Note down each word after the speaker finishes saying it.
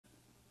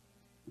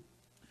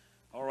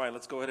All right,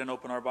 let's go ahead and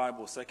open our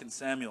Bible, 2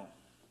 Samuel.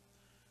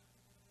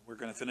 We're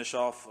going to finish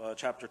off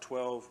chapter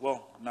 12.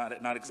 Well,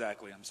 not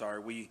exactly. I'm sorry.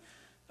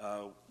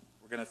 We're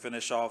going to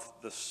finish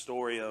off the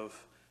story of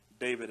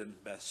David and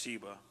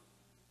Bathsheba,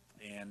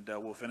 and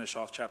we'll finish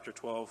off chapter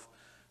 12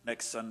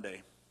 next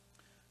Sunday.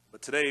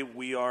 But today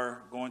we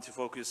are going to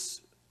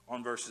focus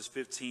on verses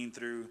 15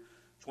 through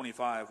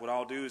 25. What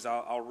I'll do is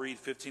I'll read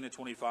 15 to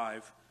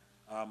 25.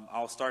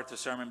 I'll start the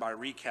sermon by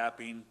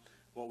recapping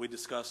what we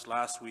discussed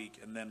last week,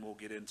 and then we'll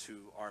get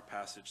into our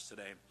passage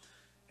today.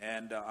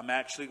 And I'm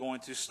actually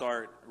going to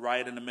start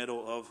right in the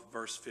middle of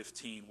verse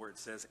 15, where it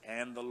says,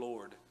 "And the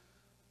Lord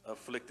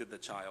afflicted the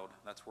child."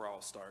 That's where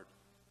I'll start.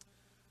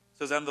 It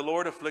says, "And the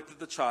Lord afflicted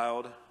the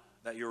child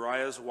that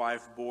Uriah's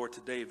wife bore to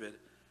David,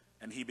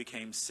 and he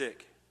became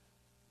sick.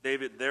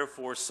 David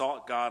therefore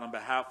sought God on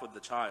behalf of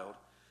the child.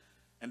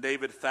 And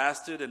David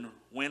fasted and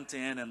went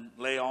in and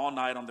lay all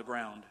night on the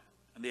ground.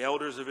 And the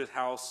elders of his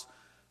house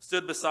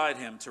stood beside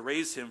him to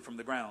raise him from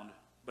the ground.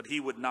 But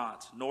he would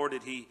not, nor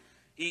did he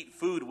eat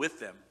food with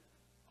them.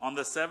 On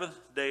the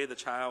seventh day the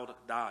child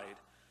died.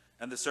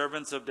 And the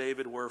servants of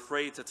David were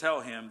afraid to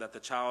tell him that the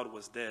child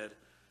was dead.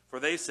 For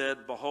they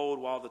said, 'Behold,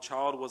 while the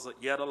child was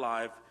yet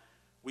alive,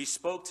 we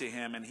spoke to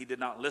him, and he did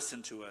not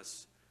listen to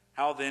us.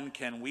 How then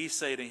can we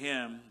say to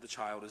him, the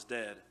child is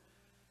dead?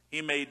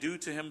 He may do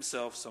to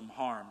himself some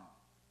harm.'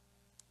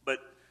 But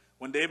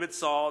when David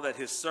saw that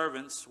his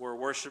servants were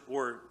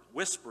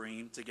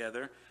whispering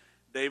together,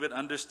 David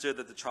understood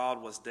that the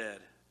child was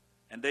dead.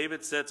 And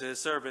David said to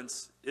his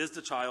servants, 'Is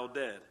the child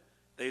dead?'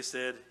 They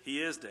said,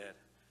 'He is dead.'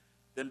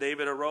 Then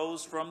David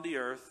arose from the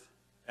earth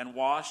and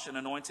washed and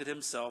anointed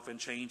himself and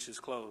changed his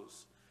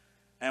clothes.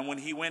 And when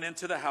he went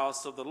into the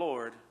house of the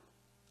Lord,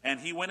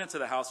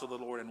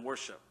 and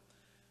worshiped.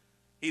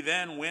 He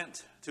then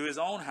went to his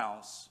own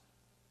house,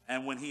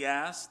 and when he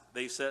asked,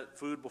 they set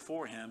food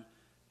before him,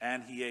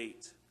 and he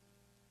ate.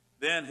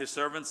 Then his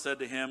servants said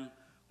to him,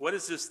 'What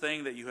is this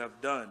thing that you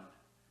have done?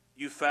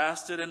 You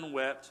fasted and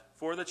wept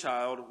for the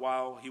child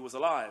while he was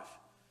alive.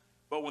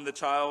 But when the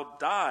child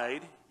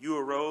died, you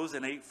arose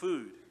and ate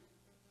food.'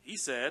 He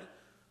said,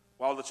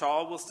 'While the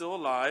child was still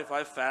alive,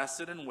 I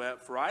fasted and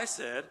wept, for I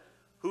said,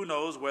 Who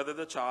knows whether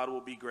the child will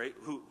be great?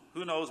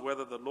 Who knows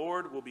whether the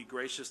Lord will be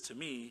gracious to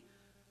me,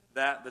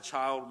 that the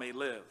child may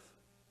live?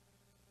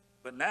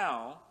 But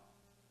now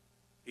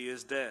he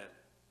is dead.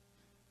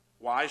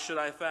 Why should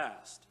I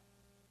fast?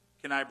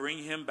 Can I bring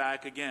him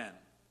back again?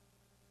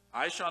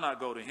 I shall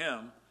not go to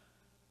him,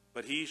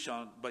 but he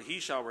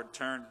shall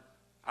return.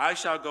 I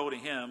shall go to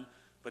him,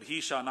 but he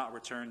shall not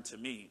return to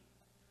me.'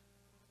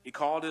 He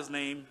called his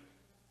name.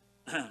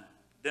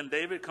 Then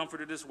David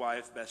comforted his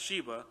wife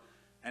Bathsheba,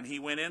 and he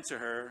went into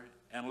her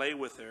and lay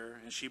with her,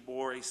 and she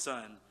bore a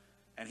son,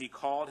 and he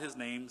called his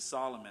name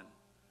Solomon.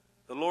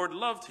 The Lord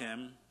loved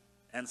him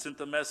and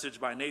sent a message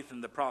by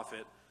Nathan the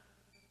prophet.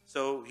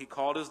 So he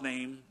called his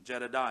name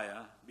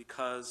Jedediah,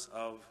 because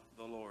of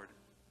the Lord."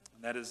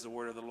 And that is the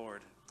word of the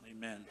Lord.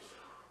 Amen.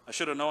 I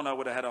should have known I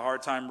would have had a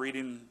hard time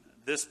reading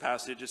this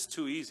passage. It's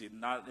too easy.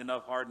 Not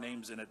enough hard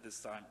names in it this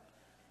time.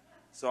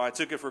 So I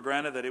took it for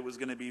granted that it was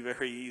going to be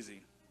very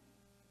easy.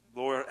 The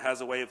Lord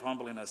has a way of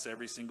humbling us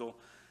every single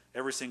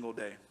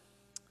day.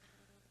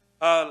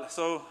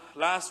 So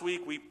last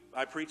week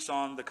I preached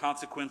on the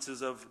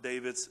consequences of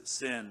David's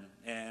sin,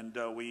 and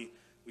we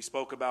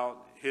spoke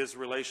about his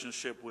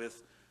relationship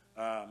with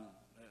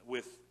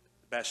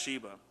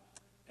Bathsheba,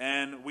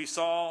 and we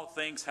saw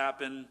things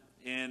happen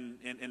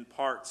in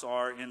parts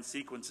or in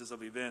sequences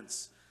of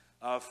events.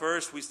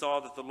 First, we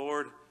saw that the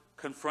Lord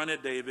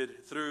confronted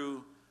David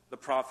through the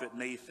prophet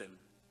Nathan,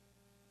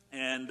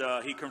 and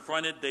he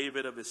confronted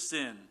David of his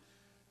sin.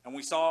 And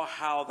we saw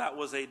how that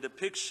was a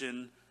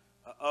depiction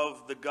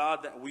of the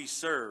God that we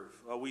serve.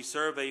 We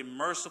serve a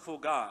merciful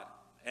God,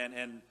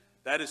 and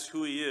that is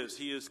who he is.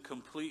 He is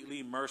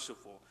completely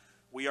merciful.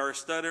 We are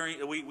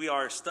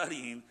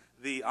studying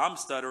the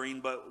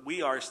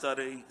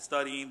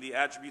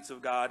attributes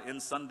of God in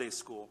Sunday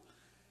school.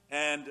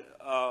 And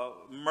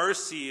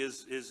mercy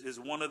is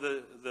one of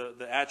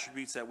the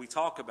attributes that we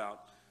talk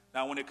about.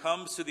 Now, when it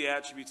comes to the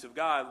attributes of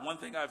God, one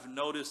thing I've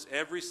noticed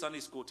every Sunday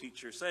school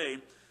teacher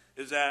say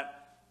is that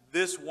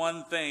this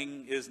one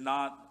thing is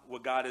not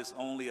what God is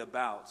only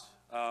about.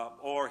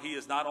 Or he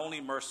is not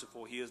only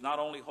merciful, he is not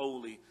only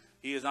holy,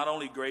 he is not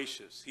only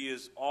gracious, he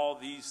is all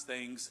these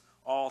things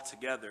all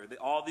together.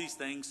 All these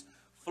things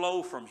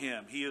flow from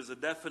him. He is a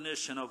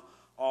definition of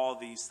all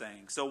these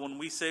things. So when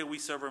we say we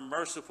serve a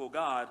merciful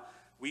God,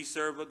 we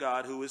serve a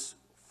God who is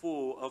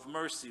full of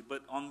mercy.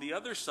 But on the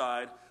other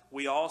side,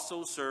 we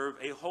also serve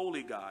a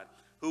holy God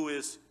who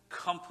is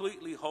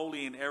completely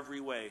holy in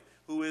every way,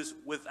 who is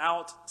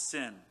without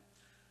sin.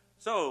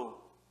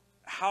 So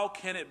how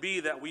can it be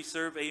that we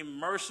serve a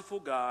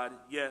merciful God,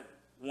 yet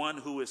one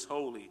who is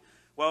holy?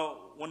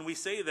 Well, when we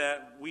say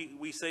that,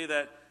 we say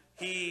that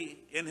he,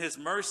 in his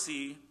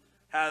mercy,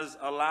 has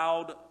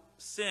allowed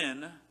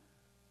sin,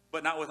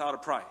 but not without a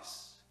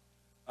price.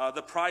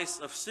 The price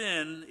of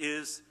sin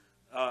is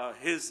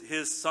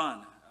his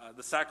son,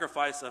 the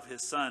sacrifice of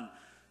his son.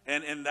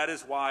 And that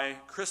is why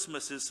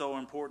Christmas is so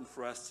important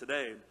for us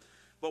today.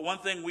 But one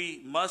thing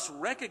we must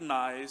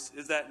recognize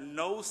is that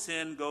no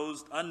sin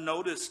goes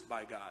unnoticed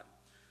by God.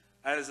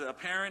 As a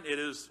parent, it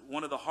is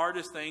one of the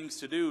hardest things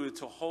to do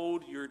to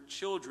hold your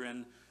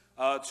children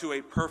to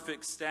a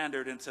perfect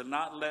standard and to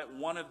not let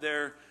one of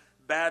their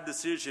bad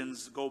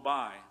decisions go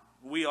by.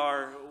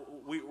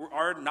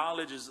 Our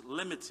knowledge is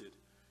limited.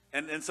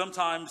 And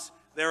sometimes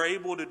they're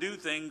able to do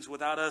things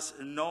without us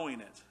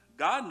knowing it.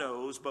 God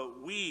knows,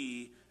 but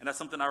we, and that's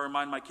something I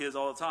remind my kids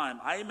all the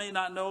time, I may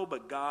not know,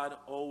 but God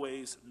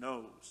always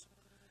knows.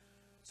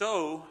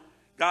 So,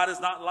 God is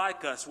not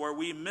like us where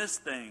we miss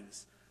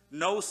things.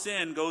 No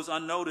sin goes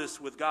unnoticed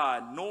with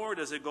God, nor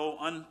does it go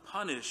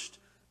unpunished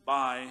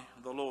by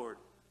the Lord.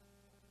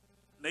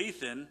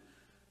 Nathan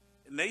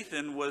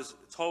was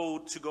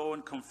told to go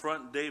and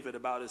confront David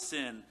about his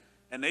sin.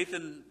 And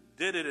Nathan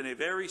did it in a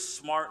very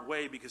smart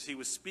way because he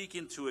was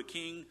speaking to a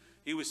king.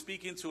 He was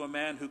speaking to a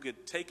man who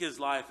could take his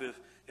life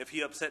if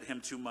he upset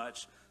him too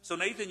much. So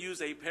Nathan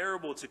used a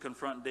parable to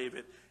confront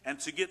David and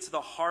to get to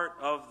the heart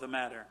of the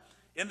matter.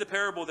 In the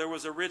parable, there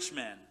was a rich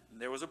man and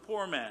there was a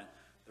poor man.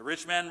 The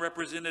rich man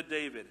represented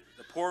David.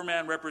 The poor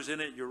man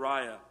represented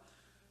Uriah.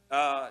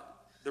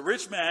 The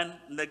rich man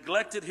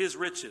neglected his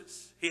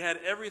riches. He had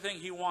everything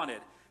he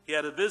wanted. He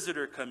had a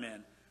visitor come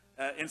in.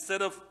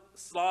 Instead of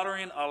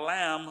slaughtering a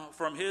lamb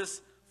from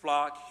his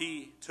flock,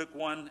 he took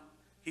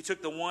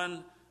the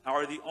one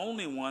or the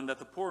only one that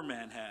the poor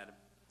man had.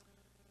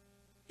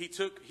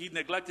 He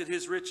neglected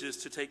his riches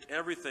to take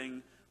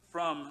everything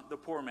from the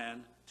poor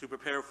man to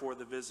prepare for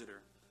the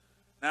visitor.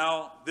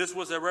 Now, this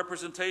was a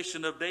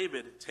representation of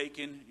David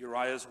taking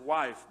Uriah's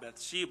wife,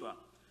 Bathsheba,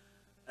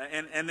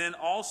 and then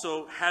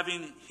also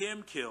having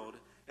him killed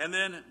and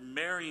then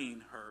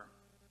marrying her.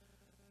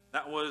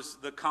 That was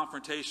the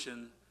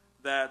confrontation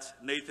that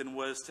Nathan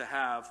was to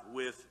have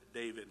with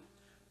David.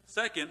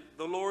 Second,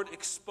 the Lord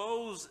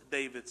exposed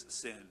David's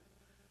sin.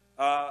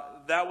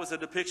 That was a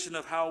depiction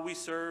of how we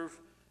serve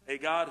a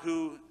God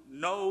who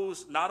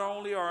knows not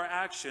only our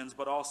actions,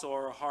 but also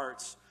our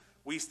hearts.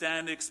 We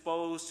stand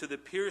exposed to the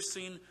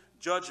piercing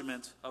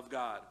judgment of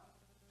God.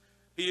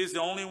 He is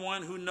the only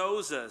one who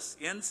knows us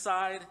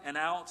inside and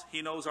out.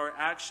 He knows our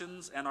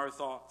actions and our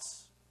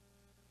thoughts.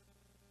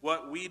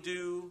 What we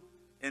do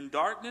in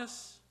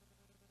darkness,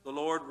 the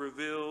Lord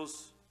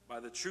reveals by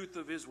the truth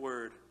of his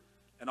word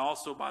and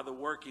also by the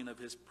working of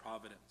his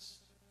providence.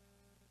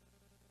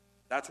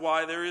 That's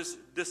why there is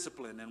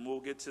discipline, and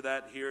we'll get to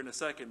that here in a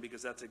second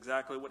because that's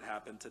exactly what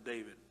happened to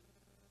David.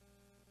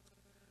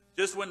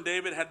 Just when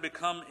David had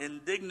become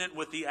indignant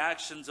with the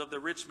actions of the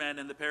rich man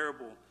in the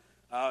parable,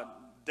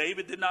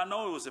 David did not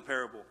know it was a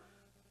parable.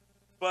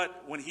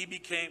 But when he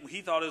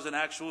thought it was an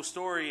actual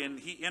story, and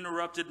he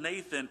interrupted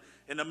Nathan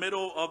in the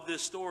middle of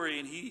this story,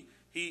 and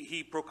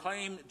he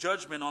proclaimed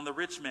judgment on the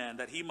rich man,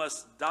 that he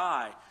must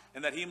die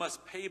and that he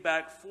must pay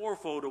back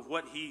fourfold of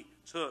what he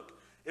took.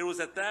 It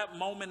was at that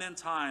moment in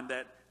time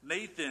that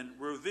Nathan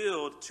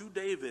revealed to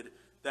David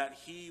that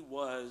he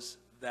was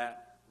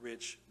that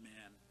rich man.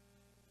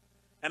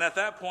 And at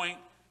that point,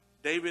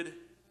 David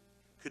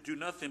could do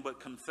nothing but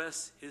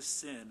confess his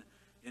sin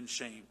in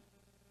shame.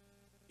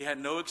 He had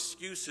no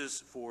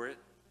excuses for it.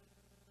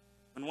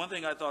 And one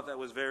thing I thought that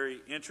was very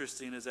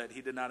interesting is that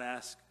he did not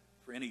ask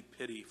for any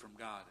pity from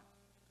God.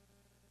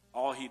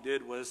 All he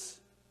did was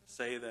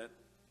say that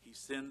he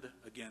sinned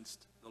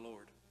against the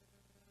Lord.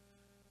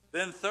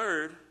 Then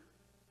third,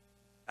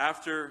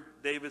 after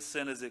David's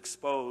sin is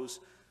exposed,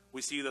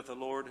 we see that the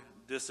Lord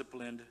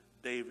disciplined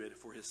David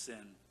for his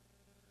sin.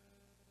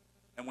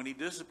 And when he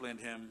disciplined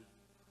him,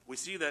 we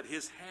see that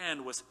his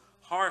hand was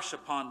harsh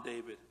upon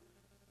David.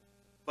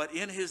 But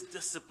in his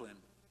discipline,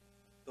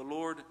 the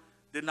Lord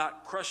did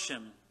not crush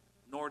him,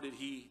 nor did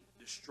he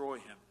destroy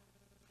him.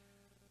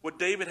 What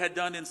David had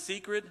done in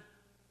secret,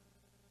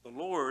 the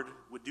Lord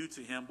would do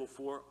to him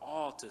before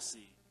all to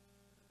see.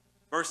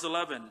 Verse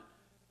 11, the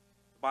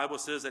Bible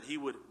says that he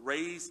would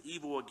raise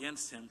evil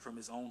against him from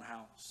his own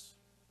house.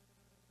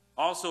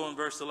 Also in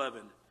verse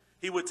 11,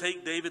 he would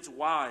take David's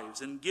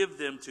wives and give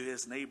them to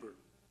his neighbor.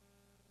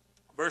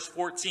 Verse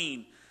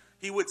 14,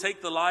 he would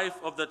take the life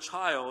of the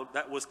child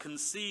that was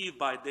conceived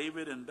by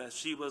David and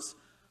Bathsheba's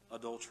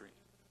adultery.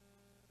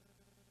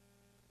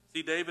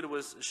 See, David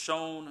was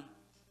shown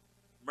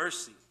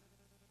mercy,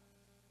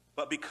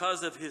 but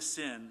because of his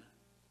sin,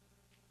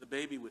 the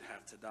baby would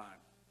have to die.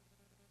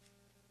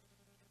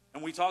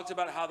 And we talked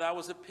about how that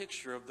was a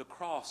picture of the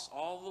cross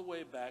all the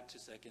way back to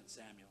 2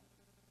 Samuel.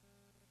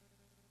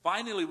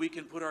 Finally, we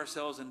can put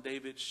ourselves in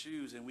David's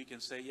shoes and we can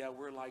say, yeah,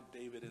 we're like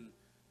David in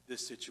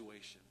this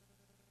situation.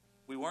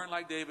 We weren't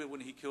like David when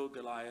he killed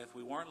Goliath.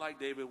 We weren't like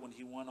David when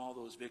he won all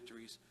those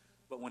victories.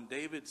 But when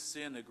David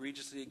sinned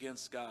egregiously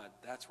against God,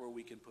 that's where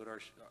we can put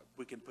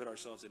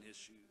ourselves in his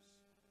shoes.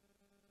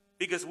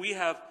 Because we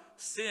have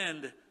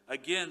sinned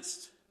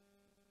against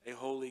a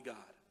holy God.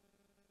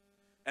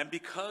 And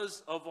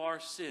because of our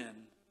sin,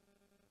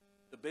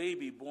 the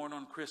baby born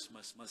on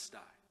Christmas must die.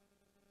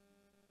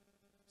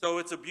 So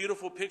it's a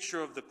beautiful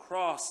picture of the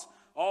cross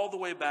all the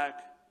way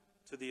back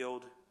to the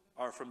Old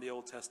are from the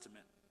Old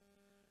Testament.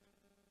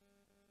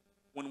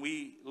 When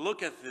we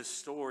look at this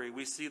story,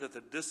 we see that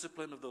the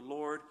discipline of the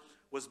Lord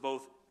was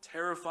both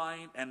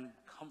terrifying and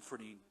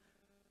comforting.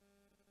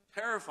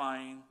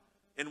 Terrifying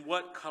in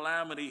what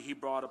calamity he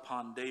brought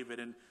upon David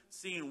and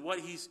seeing what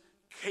he's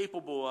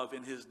capable of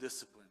in his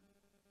discipline.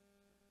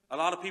 A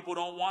lot of people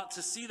don't want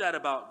to see that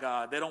about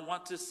God. They don't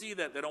want to see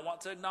that. They don't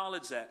want to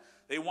acknowledge that.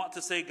 They want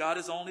to say God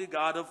is only a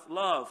God of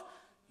love.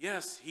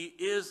 Yes, he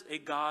is a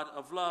God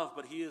of love,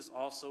 but he is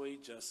also a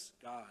just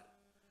God.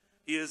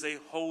 He is a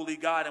holy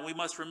God, and we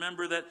must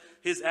remember that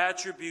his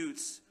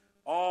attributes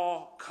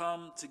all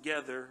come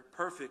together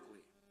perfectly.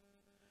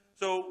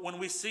 So when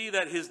we see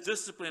that his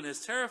discipline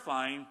is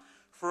terrifying,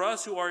 for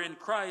us who are in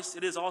Christ,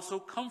 it is also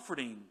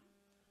comforting,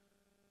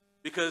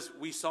 because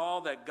we saw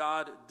that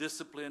God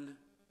disciplined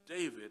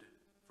David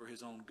for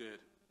his own good.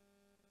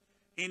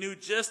 He knew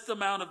just the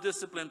amount of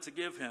discipline to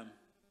give him,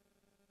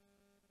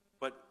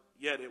 but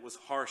yet it was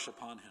harsh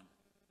upon him.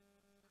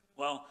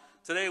 Well,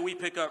 today we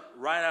pick up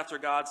right after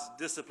God's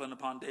discipline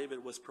upon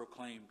David was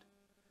proclaimed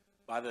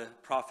by the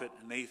prophet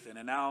Nathan.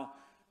 And now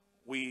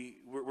we're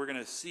going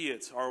to see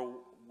it, or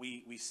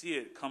we see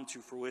it come to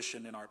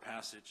fruition in our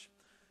passage.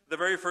 The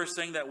very first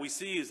thing that we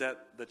see is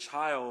that the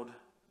child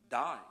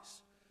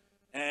dies.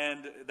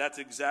 And that's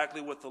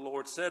exactly what the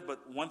Lord said.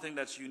 But one thing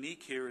that's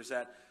unique here is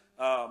that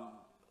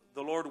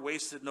the Lord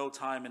wasted no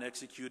time in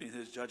executing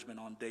his judgment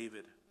on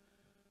David.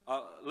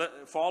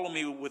 Follow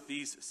me with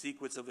these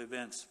sequence of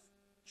events.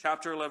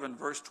 Chapter 11,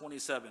 verse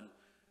 27.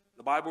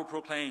 The Bible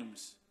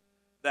proclaims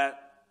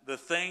that the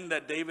thing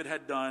that David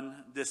had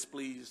done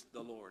displeased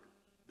the Lord.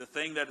 The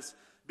thing that is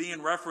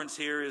being referenced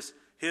here is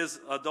his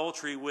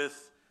adultery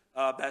with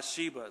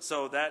Bathsheba.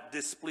 So that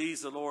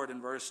displeased the Lord in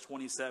verse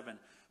 27.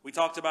 We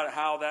talked about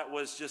how that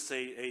was just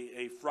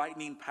a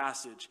frightening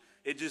passage.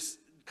 It just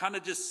kind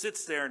of just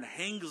sits there and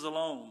hangs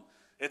alone.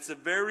 It's the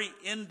very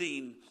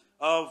ending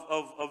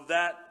of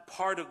that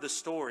part of the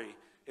story.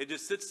 It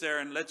just sits there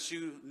and lets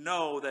you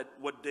know that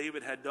what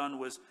David had done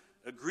was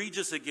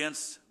egregious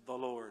against the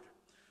Lord.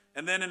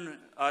 And then in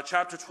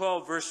chapter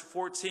 12, verse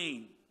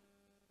 14,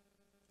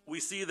 we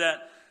see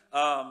that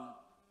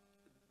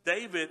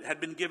David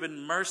had been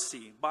given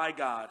mercy by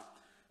God,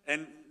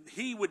 and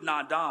he would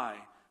not die.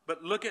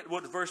 But look at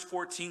what verse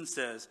 14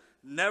 says.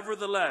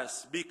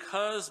 Nevertheless,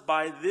 because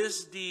by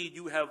this deed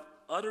you have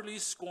utterly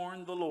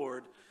scorned the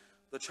Lord,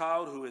 the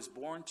child who is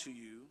born to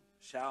you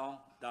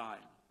shall die.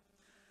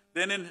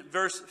 Then in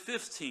verse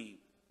 15,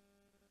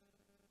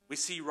 we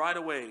see right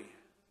away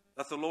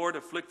that the Lord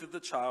afflicted the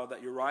child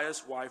that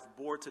Uriah's wife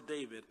bore to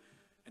David,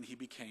 and he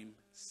became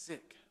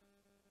sick.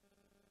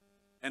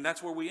 And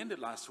that's where we ended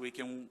last week.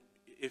 And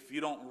if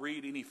you don't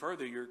read any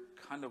further, you're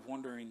kind of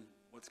wondering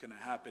what's going to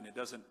happen. It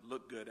doesn't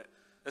look good,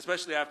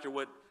 especially after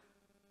what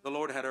the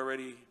Lord had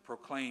already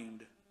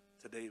proclaimed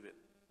to David.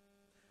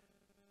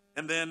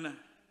 And then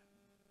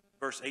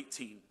verse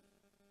 18,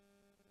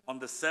 on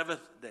the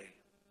seventh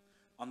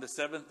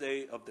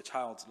day of the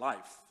child's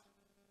life,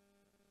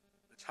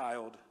 the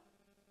child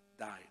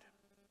died.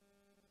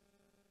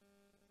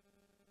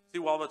 See,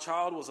 while the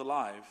child was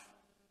alive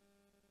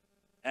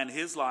and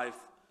his life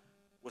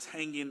was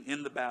hanging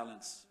in the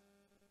balance,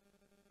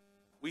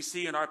 we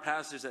see in our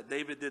passage that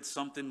David did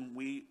something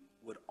we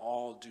would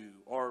all do,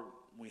 or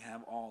we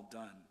have all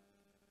done.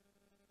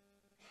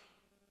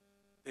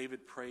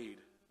 David prayed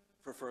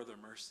for further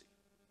mercy.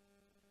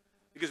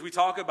 Because we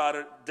talk about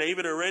it,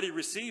 David already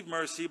received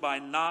mercy by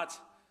not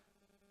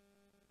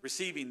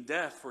receiving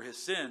death for his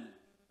sin.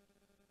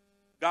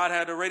 God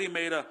had already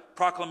made a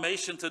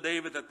proclamation to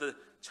David that the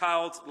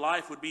child's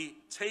life would be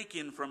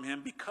taken from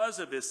him because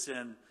of his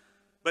sin.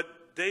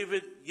 But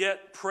David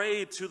yet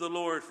prayed to the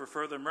Lord for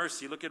further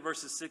mercy. Look at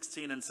verses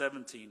 16 and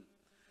 17.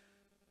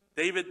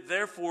 David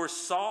therefore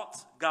sought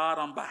God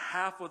on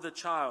behalf of the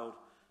child,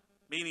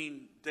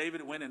 meaning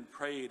David went and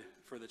prayed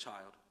for the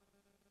child.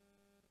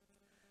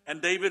 And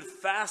David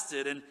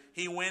fasted, and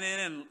he went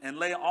in and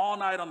lay all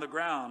night on the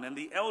ground. And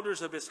the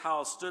elders of his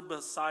house stood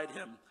beside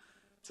him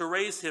to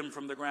raise him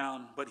from the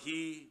ground, but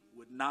he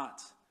would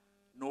not,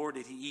 nor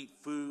did he eat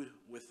food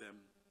with them.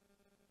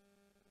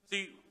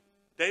 See,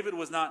 David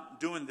was not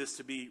doing this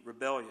to be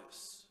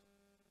rebellious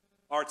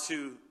or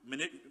to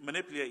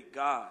manipulate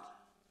God.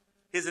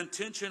 His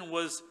intention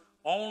was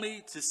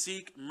only to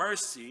seek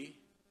mercy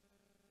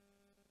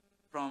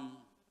from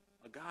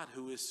a God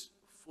who is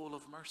full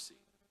of mercy.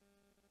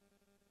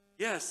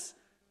 Yes,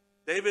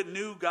 David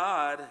knew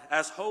God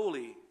as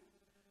holy.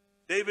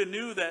 David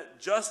knew that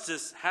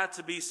justice had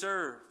to be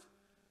served.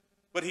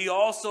 But he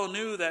also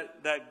knew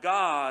that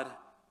God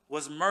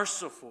was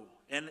merciful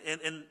in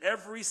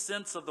every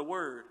sense of the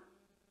word.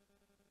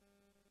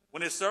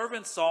 When his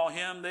servants saw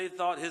him, they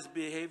thought his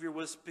behavior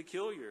was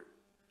peculiar.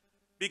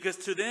 Because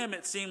to them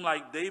it seemed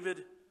like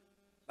David,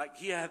 like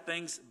he had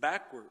things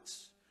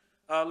backwards.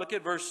 Look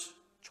at verse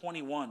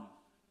 21.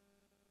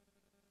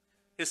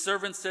 His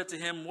servants said to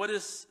him, "What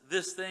is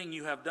this thing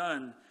you have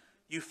done?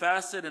 You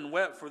fasted and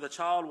wept for the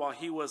child while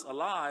he was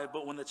alive,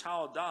 but when the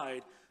child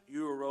died,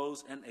 you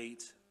arose and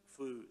ate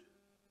food."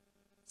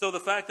 So the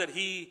fact that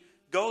he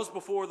goes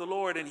before the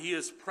Lord and he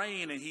is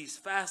praying and he's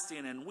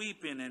fasting and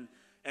weeping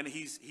and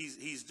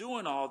he's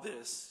doing all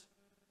this,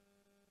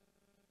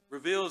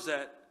 reveals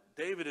that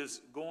David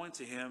is going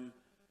to him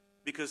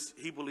because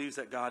he believes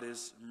that God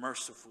is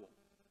merciful.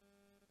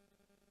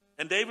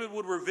 And David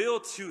would reveal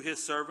to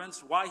his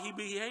servants why he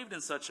behaved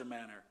in such a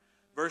manner.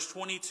 Verse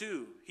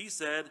 22, he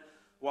said,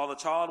 while the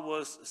child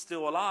was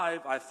still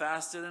alive, I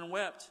fasted and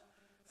wept.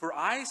 For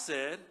I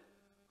said,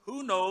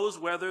 who knows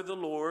whether the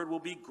Lord will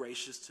be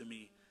gracious to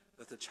me,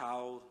 that the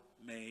child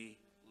may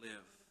live.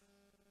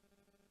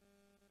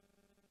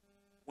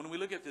 When we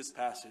look at this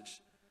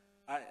passage,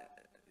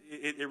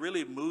 it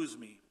really moves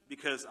me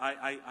because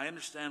I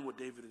understand what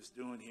David is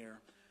doing here.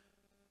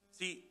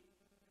 See,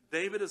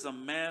 David is a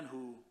man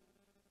who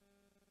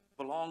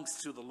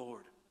belongs to the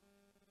Lord.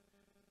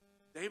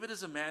 David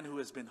is a man who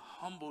has been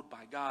humbled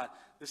by God.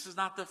 This is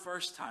not the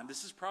first time.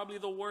 This is probably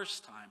the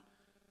worst time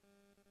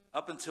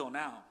up until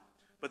now.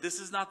 But this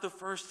is not the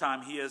first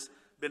time he has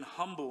been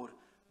humbled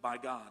by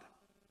God.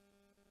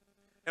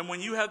 And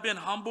when you have been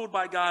humbled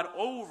by God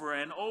over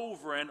and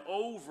over and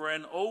over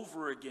and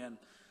over again,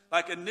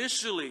 like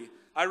initially,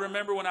 I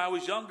remember when I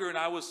was younger and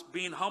I was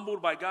being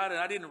humbled by God and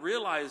I didn't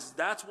realize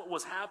that's what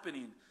was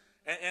happening.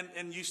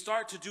 And you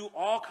start to do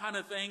all kind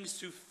of things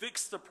to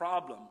fix the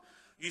problem.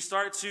 You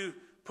start to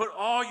put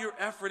all your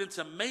effort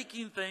into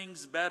making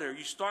things better.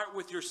 You start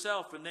with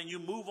yourself and then you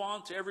move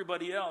on to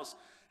everybody else.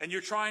 And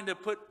you're trying to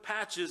put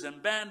patches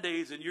and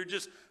Band-Aids and you're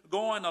just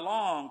going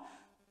along.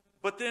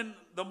 But then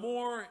the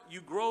more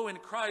you grow in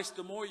Christ,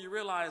 the more you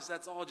realize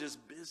that's all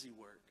just busy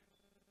work.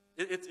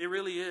 It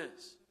really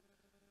is.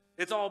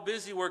 It's all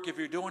busy work if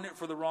you're doing it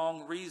for the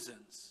wrong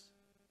reasons.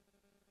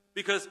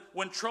 Because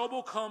when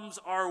trouble comes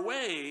our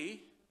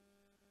way,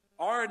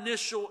 our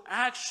initial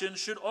action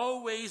should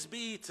always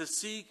be to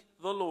seek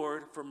the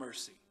Lord for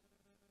mercy.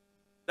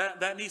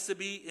 That needs to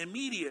be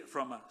immediate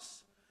from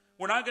us.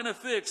 We're not going to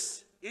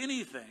fix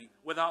anything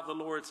without the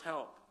Lord's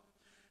help.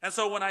 And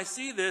so when I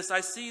see this,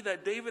 I see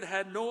that David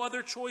had no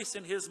other choice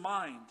in his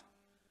mind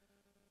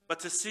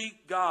but to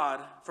seek God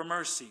for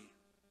mercy.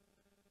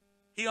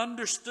 He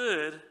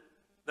understood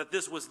that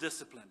this was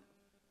discipline.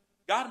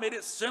 God made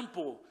it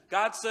simple.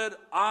 God said,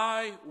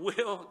 I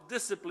will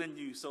discipline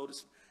you, so to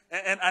speak.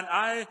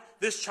 And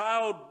this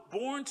child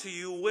born to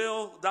you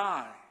will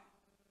die.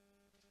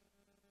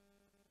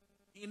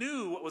 He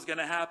knew what was going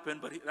to happen,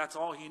 but that's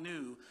all he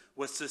knew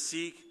was to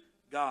seek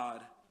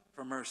God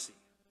for mercy.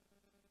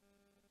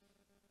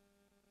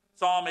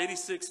 Psalm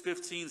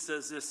 86:15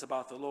 says this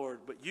about the Lord,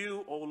 but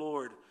you, O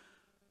Lord,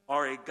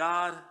 are a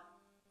God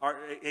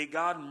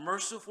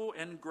merciful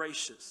and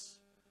gracious,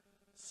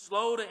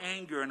 slow to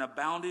anger and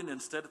abounding in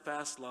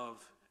steadfast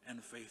love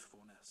and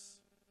faithfulness.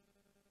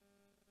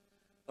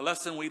 The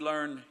lesson we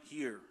learn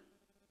here,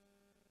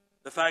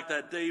 the fact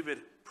that David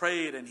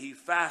prayed and he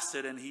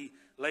fasted and he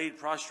laid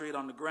prostrate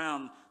on the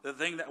ground, the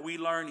thing that we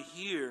learn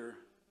here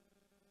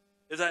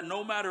is that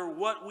no matter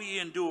what we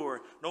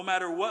endure, no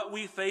matter what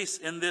we face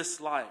in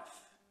this life,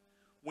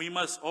 we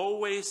must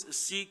always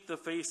seek the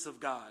face of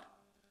God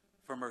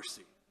for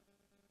mercy.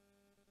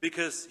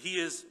 Because he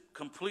is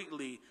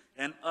completely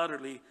and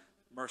utterly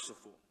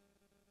merciful.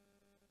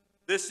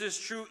 This is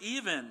true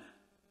even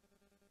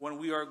when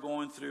we are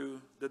going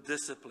through the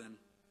discipline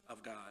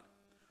of God,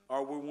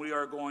 or when we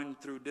are going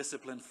through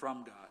discipline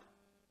from God.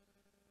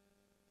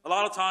 A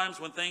lot of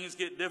times when things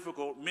get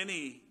difficult,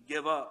 many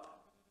give up.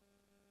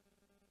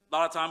 A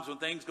lot of times when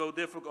things go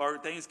difficult or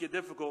things get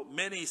difficult,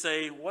 many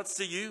say, what's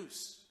the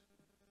use?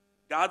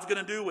 God's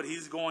going to do what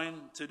he's going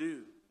to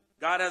do.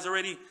 God has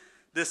already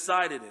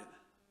decided it.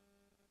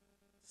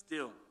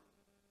 Still,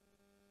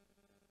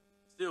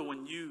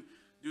 when you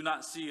do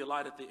not see a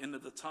light at the end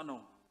of the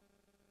tunnel,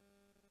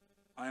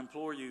 I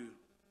implore you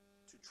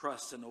to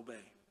trust and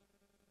obey.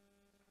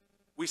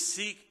 We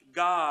seek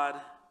God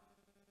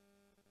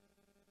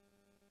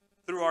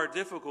through our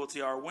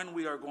difficulty, or when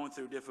we are going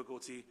through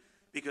difficulty,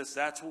 because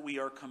that's what we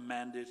are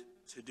commanded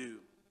to do.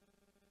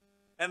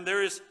 And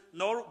there is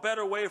no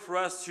better way for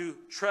us to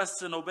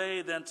trust and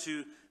obey than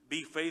to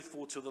be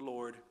faithful to the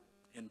Lord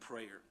in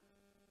prayer.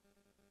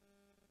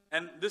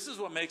 And this is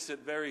what makes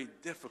it very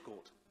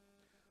difficult.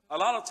 A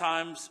lot of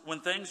times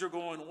when things are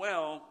going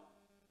well,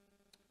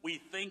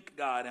 we thank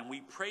God and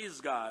we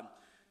praise God.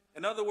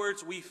 In other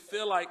words, we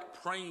feel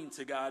like praying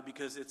to God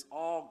because it's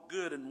all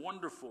good and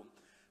wonderful.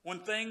 When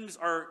things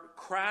are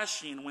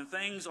crashing, when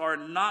things are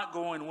not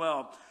going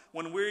well,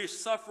 when we're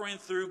suffering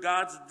through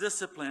God's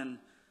discipline,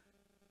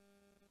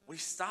 we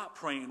stop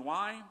praying.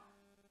 Why?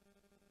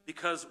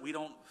 Because we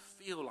don't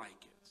feel like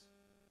it.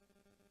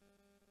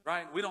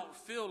 Right? We don't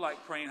feel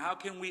like praying. How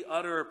can we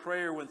utter a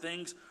prayer when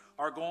things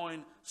are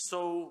going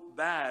so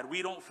bad?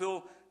 We don't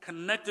feel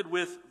connected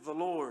with the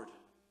Lord.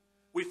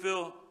 We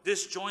feel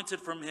disjointed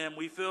from him.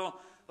 We feel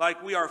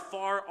like we are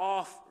far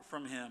off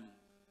from him.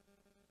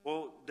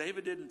 Well,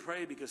 David didn't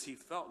pray because he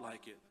felt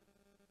like it.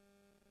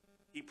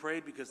 He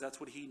prayed because that's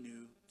what he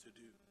knew to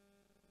do.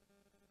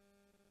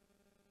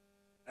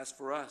 As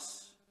for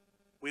us,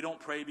 we don't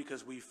pray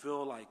because we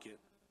feel like it.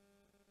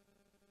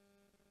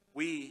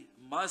 We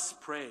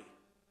must pray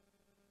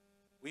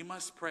We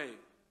must pray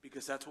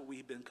because that's what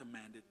we've been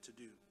commanded to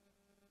do.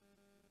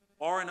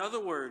 Or in other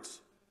words,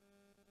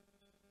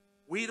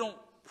 we don't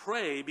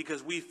pray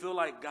because we feel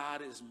like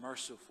God is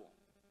merciful.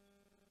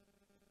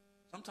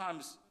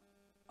 Sometimes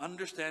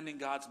understanding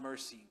God's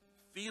mercy,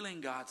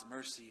 feeling God's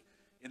mercy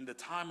in the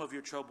time of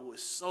your trouble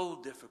is so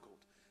difficult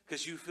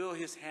because you feel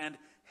his hand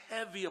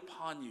heavy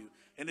upon you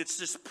and it's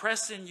just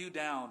pressing you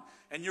down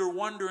and you're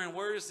wondering,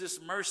 where is this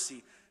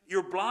mercy?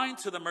 You're blind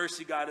to the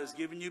mercy God has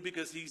given you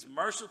because he's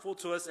merciful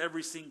to us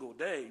every single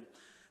day.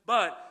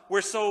 But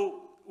we're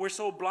so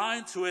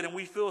blind to it and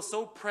we feel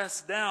so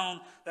pressed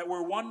down that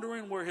we're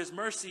wondering where his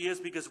mercy is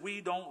because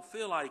we don't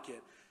feel like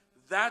it.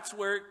 That's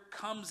where it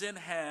comes in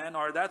hand,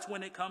 or that's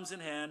when it comes in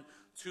hand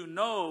to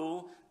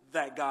know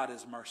that God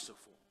is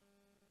merciful.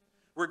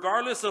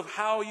 Regardless of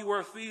how you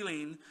are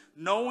feeling,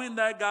 knowing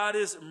that God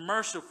is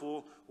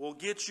merciful will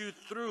get you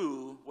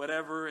through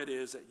whatever it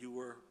is that you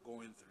are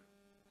going through.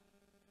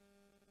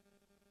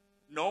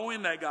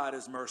 Knowing that God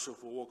is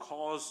merciful will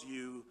cause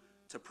you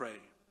to pray.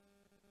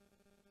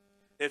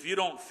 If you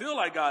don't feel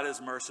like God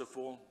is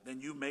merciful, then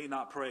you may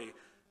not pray.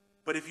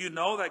 But if you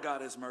know that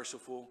God is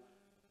merciful,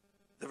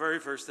 the very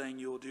first thing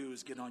you'll do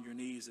is get on your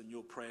knees and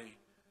you'll pray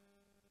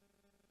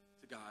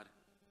to God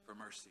for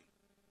mercy.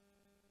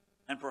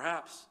 And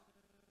perhaps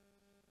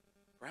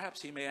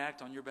he may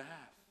act on your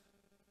behalf.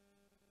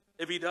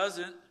 If he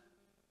doesn't,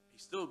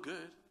 he's still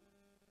good.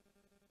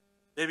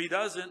 If he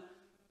doesn't,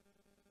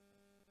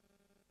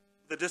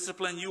 the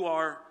discipline you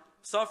are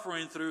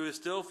suffering through is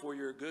still for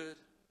your good.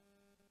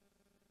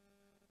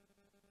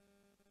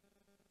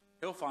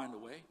 He'll find a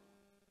way.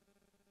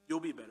 You'll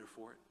be better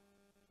for it.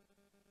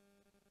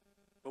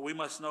 But we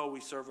must know we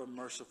serve a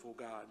merciful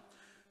God.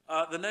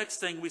 The next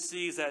thing we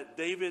see is that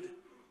David,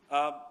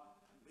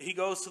 he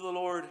goes to the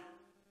Lord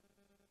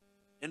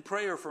in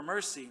prayer for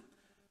mercy,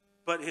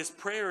 but his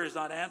prayer is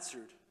not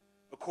answered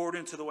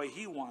according to the way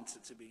he wants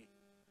it to be.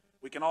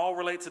 We can all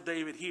relate to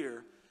David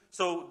here.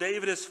 So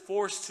David is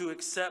forced to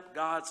accept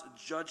God's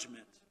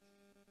judgment.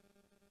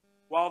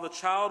 While the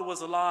child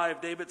was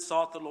alive, David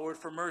sought the Lord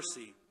for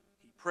mercy.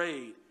 He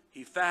prayed,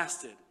 he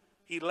fasted,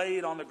 he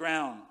laid on the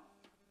ground.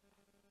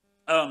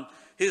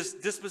 His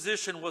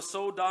disposition was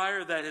so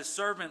dire that his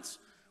servants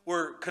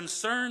were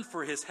concerned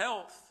for his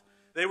health.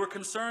 They were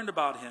concerned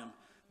about him.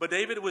 But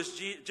David was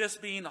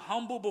just being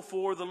humble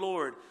before the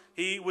Lord.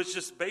 He was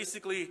just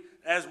basically,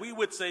 as we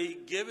would say,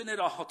 giving it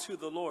all to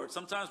the Lord.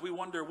 Sometimes we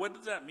wonder, what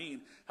does that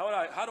mean?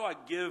 How do I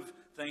give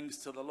things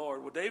to the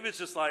Lord? Well, David's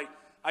just like,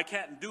 I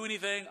can't do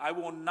anything. I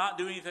will not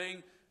do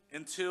anything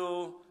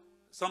until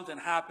something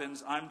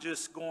happens. I'm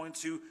just going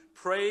to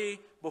pray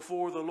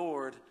before the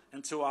Lord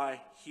until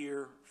I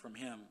hear from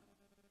him.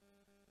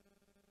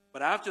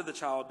 But after the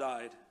child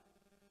died,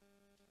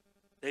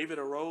 David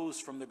arose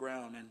from the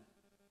ground, and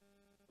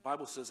the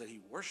Bible says that he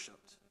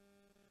worshiped.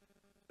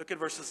 Look at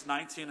verses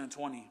 19 and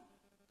 20.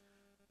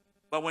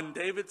 But when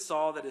David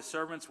saw that his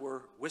servants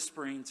were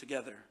whispering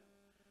together,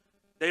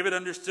 David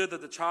understood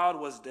that the child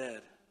was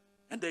dead.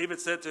 And David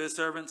said to his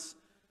servants,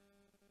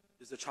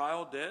 "Is the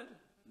child dead?"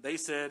 They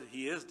said,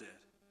 "He is dead."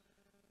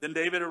 Then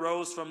David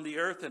arose from the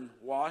earth and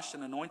washed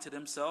and anointed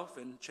himself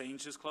and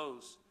changed his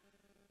clothes.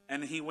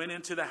 And he went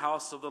into the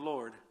house of the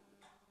Lord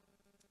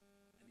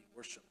and he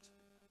worshiped.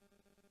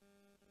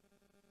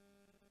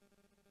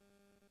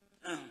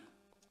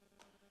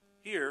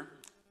 Here,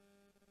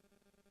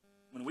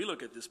 when we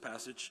look at this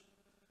passage,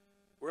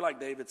 we're like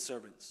David's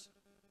servants.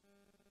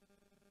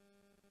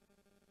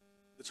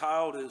 The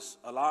child is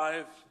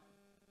alive.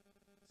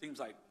 Seems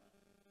like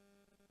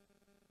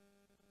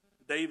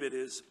David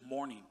is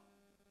mourning.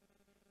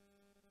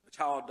 The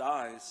child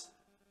dies.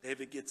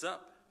 David gets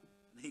up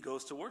and he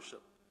goes to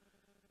worship.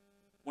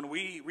 When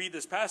we read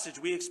this passage,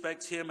 we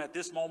expect him at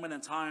this moment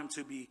in time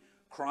to be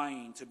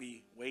crying, to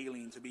be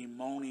wailing, to be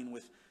moaning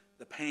with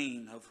the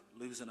pain of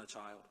losing a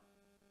child.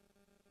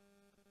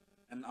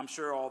 And I'm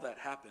sure all that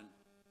happened.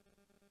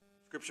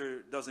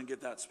 Scripture doesn't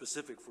get that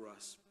specific for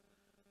us.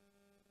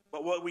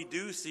 But what we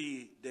do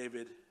see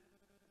David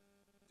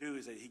do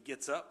is that he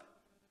gets up,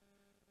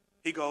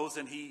 he goes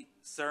and he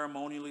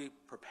ceremonially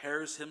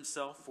prepares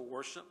himself for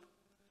worship,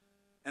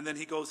 and then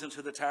he goes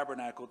into the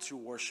tabernacle to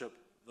worship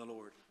the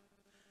Lord.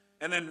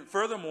 And then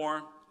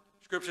furthermore,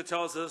 Scripture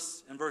tells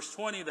us in verse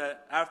 20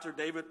 that after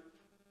David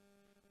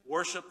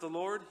worshiped the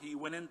Lord, he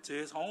went into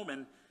his home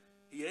and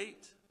he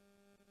ate.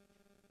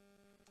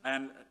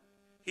 And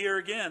here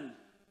again,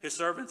 his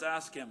servants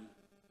ask him,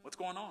 "What's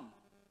going on?"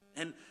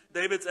 And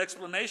David's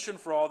explanation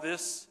for all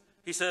this,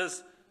 he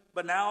says,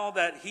 "But now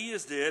that he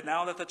is dead,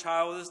 now that the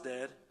child is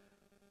dead,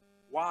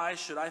 why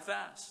should I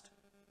fast?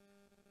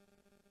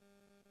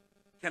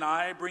 Can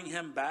I bring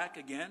him back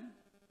again?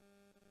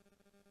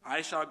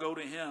 I shall go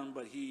to him,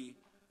 but he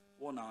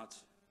will not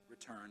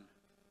return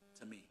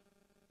to me."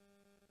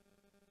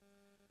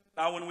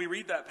 Now, when we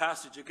read that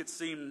passage, it could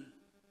seem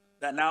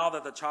that now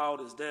that the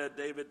child is dead,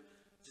 David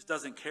just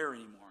doesn't care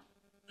anymore.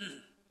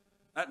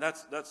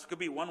 That could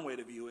be one way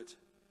to view it.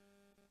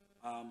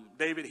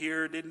 David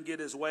here didn't get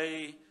his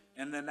way,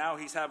 and then now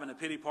he's having a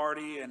pity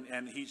party,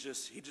 and he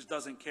just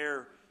doesn't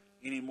care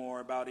anymore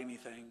about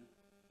anything.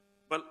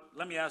 But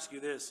let me ask you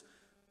this.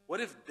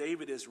 What if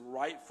David is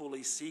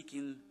rightfully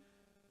seeking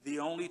the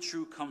only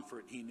true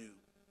comfort he knew?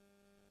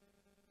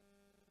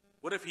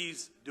 What if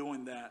he's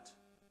doing that?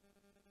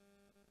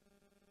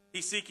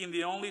 He's seeking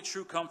the only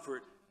true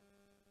comfort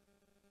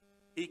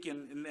he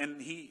can,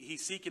 and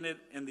he's seeking it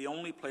in the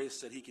only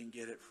place that he can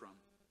get it from.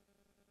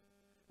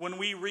 When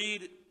we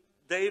read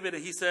David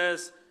and he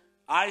says,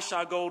 I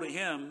shall go to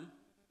him,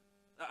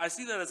 I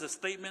see that as a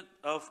statement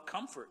of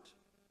comfort.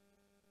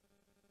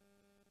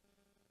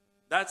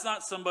 That's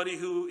not somebody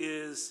who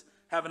is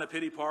having a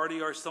pity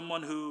party or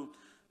someone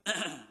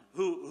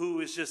who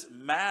is just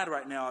mad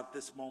right now at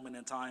this moment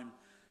in time.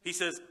 He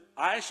says,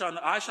 I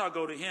shall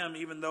go to him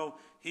even though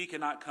he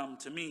cannot come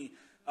to me.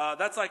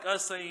 That's like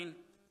us saying,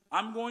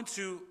 I'm going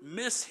to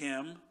miss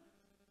him,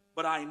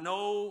 but I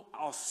know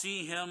I'll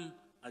see him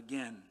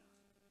again.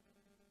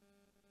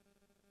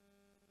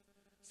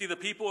 See, the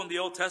people in the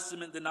Old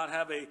Testament did not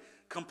have a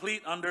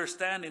complete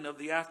understanding of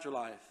the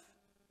afterlife,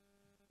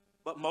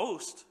 but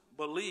most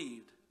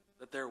believed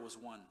that there was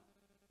one.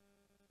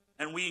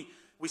 And we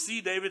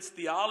see David's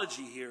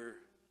theology here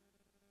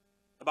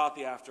about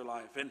the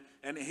afterlife.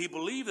 And he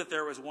believed that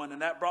there was one,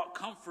 and that brought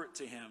comfort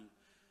to him.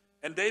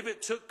 And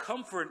David took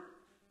comfort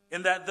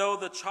in that though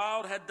the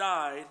child had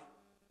died,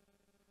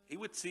 he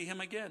would see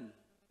him again.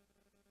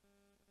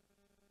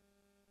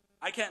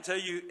 I can't tell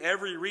you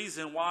every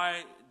reason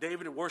why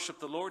David worshiped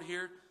the Lord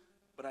here,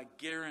 but I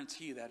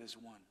guarantee that is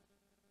one.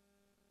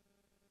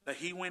 That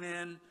he went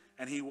in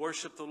and he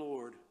worshiped the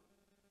Lord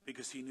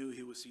because he knew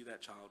he would see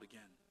that child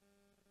again.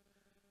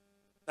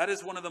 That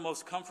is one of the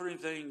most comforting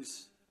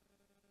things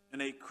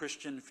in a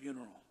Christian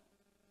funeral.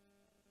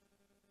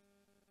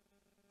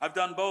 I've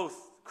done both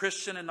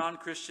Christian and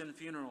non-Christian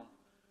funeral.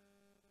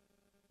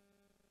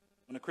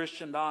 When a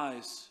Christian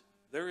dies,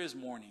 there is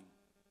mourning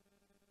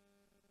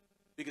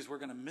because we're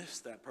going to miss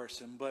that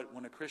person. But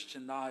when a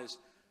Christian dies,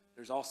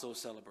 there's also a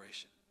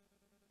celebration.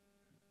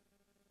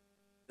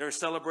 There's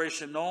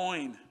celebration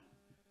knowing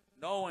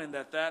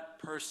that that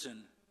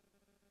person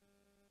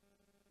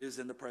is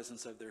in the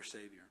presence of their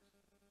Savior.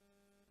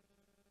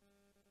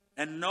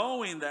 And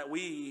knowing that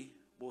we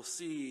will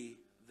see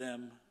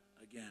them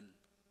again.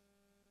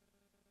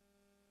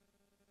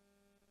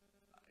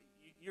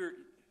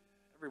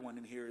 Everyone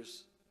in here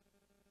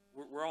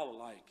we're all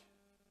alike.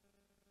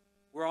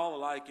 We're all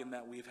alike in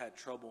that we've had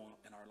trouble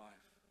in our life.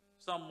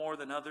 Some more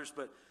than others,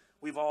 but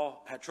we've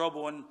all had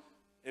trouble. And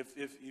if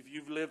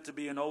you've lived to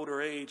be an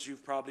older age,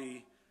 you've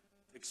probably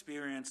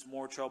experienced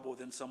more trouble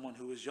than someone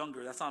who is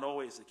younger. That's not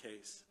always the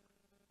case.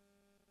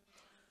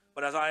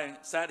 But as I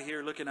sat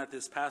here looking at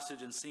this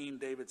passage and seeing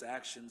David's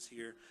actions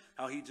here,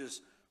 how he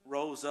just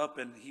rose up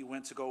and he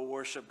went to go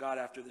worship God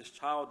after this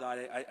child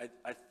died,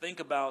 I think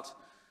about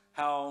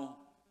how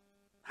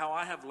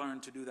I have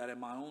learned to do that in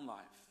my own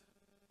life.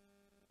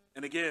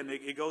 And again,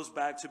 it goes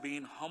back to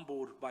being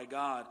humbled by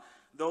God.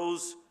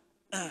 Those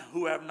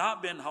who have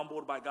not been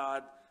humbled by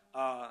God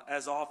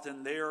as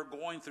often, they are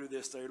going through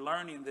this, they're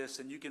learning this,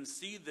 and you can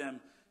see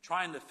them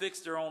trying to fix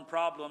their own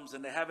problems,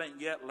 and they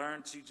haven't yet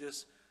learned to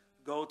just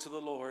go to the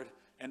Lord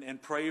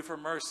and pray for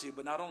mercy,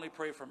 but not only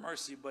pray for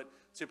mercy, but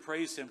to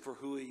praise him for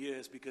who he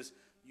is, because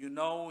you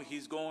know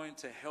he's going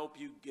to help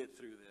you get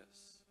through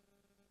this.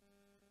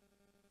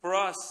 For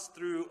us,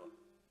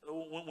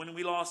 when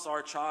we lost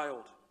our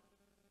child,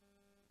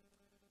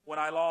 when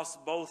I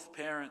lost both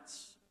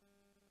parents,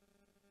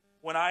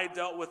 when I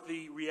dealt with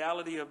the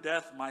reality of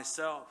death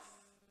myself,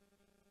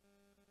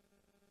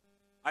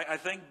 I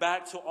think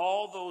back to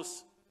all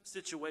those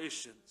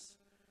situations,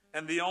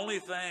 and the only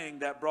thing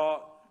that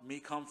brought me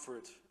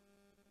comfort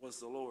was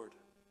the Lord.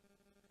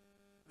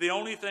 The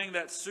only thing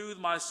that soothed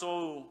my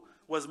soul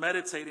was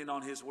meditating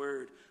on his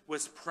word,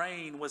 was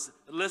praying, was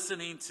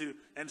listening to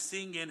and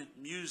singing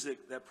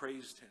music that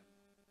praised him.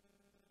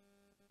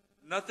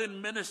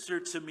 Nothing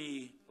ministered to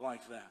me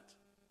like that.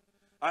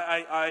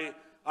 I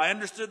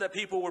understood that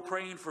people were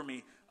praying for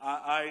me.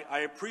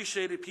 I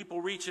appreciated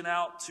people reaching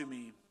out to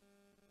me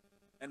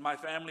and my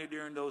family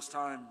during those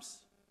times.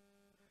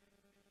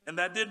 And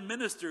that did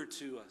minister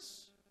to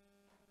us.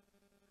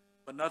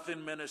 But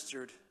nothing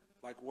ministered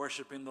like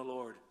worshiping the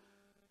Lord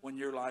when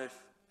your life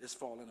is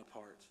falling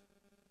apart.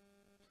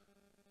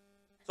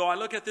 So I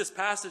look at this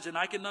passage and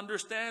I can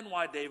understand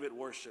why David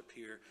worshiped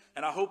here.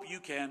 And I hope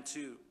you can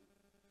too.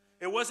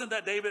 It wasn't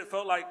that David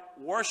felt like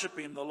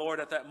worshiping the Lord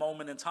at that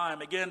moment in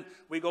time. Again,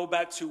 we go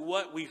back to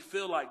what we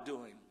feel like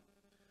doing.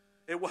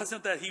 It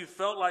wasn't that he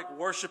felt like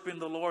worshiping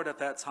the Lord at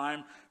that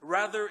time.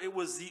 Rather, it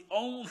was the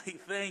only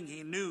thing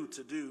he knew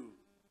to do.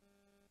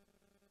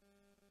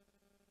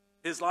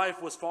 His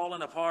life was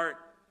falling apart.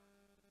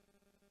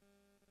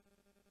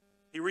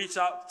 He reached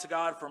out to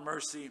God for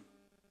mercy.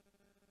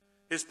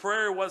 His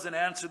prayer wasn't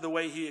answered the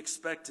way he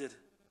expected.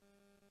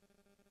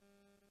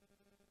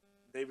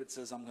 David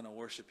says, I'm going to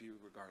worship you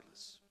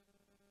regardless.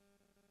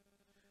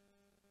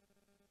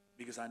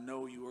 Because I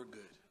know you are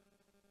good.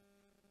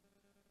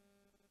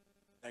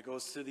 That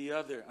goes to the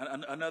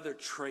another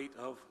trait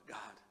of God.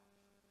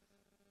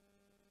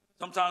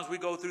 Sometimes we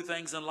go through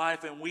things in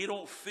life and we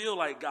don't feel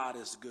like God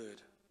is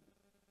good.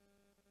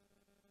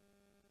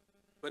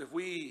 But if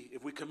we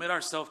commit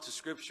ourselves to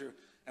Scripture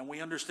and we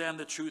understand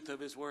the truth of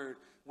His Word,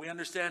 we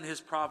understand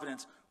His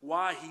providence,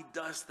 why He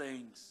does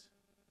things,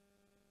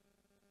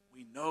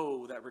 we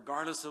know that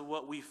regardless of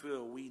what we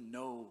feel, we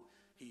know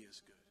He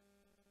is good.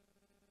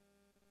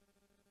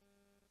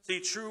 See,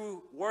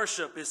 true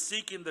worship is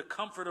seeking the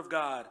comfort of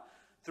God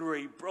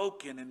through a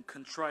broken and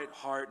contrite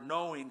heart,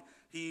 knowing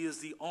He is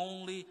the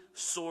only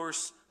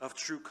source of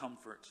true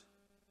comfort.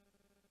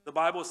 The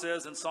Bible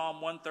says in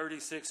Psalm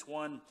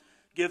 136:1,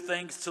 "Give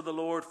thanks to the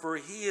Lord, for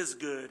He is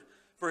good,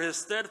 for His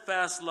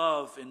steadfast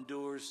love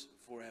endures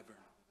forever."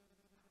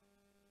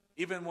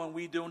 Even when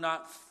we do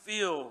not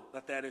feel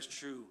that that is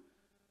true,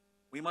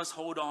 we must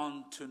hold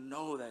on to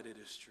know that it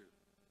is true.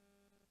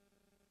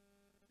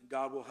 And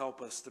God will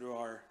help us through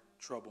our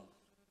trouble.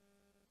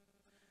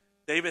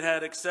 David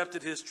had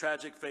accepted his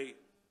tragic fate,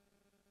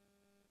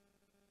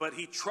 but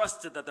he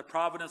trusted that the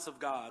providence of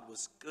God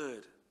was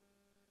good.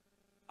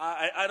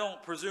 I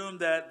don't presume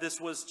that this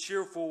was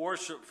cheerful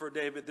worship for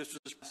David. This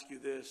was, ask you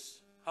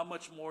this: how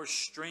much more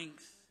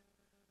strength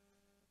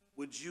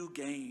would you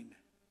gain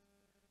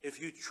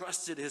if you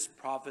trusted His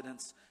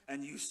providence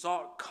and you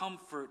sought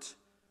comfort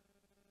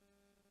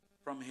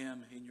from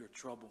Him in your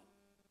trouble?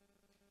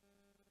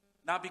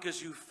 Not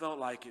because you felt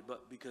like it,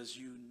 but because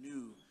you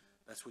knew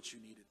that's what you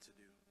needed to do.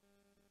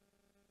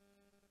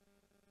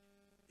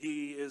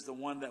 He is the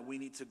one that we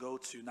need to go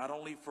to, not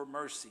only for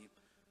mercy,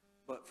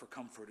 but for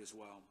comfort as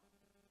well.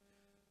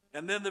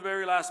 And then the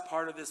very last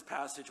part of this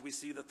passage, we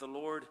see that the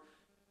Lord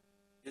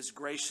is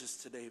gracious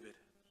to David.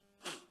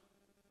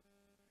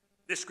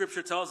 This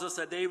scripture tells us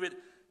that David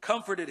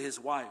comforted his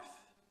wife.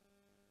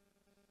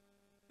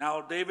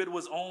 Now, David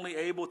was only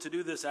able to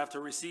do this after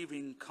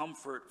receiving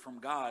comfort from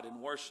God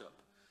in worship.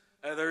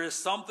 There is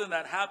something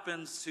that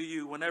happens to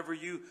you whenever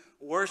you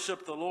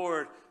worship the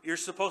Lord. You're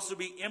supposed to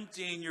be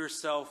emptying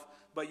yourself,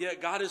 but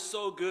yet God is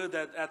so good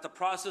that at the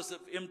process of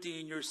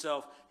emptying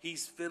yourself,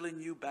 He's filling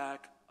you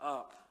back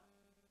up.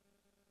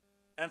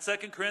 And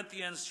 2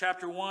 Corinthians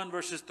chapter 1,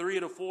 verses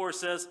 3-4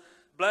 says,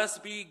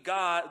 "Blessed be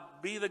God,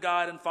 be the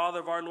God and Father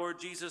of our Lord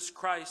Jesus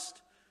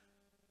Christ,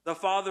 the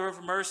Father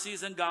of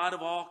mercies and God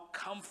of all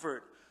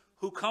comfort,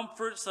 who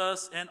comforts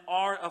us in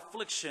our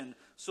affliction,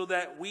 so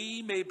that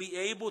we may be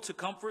able to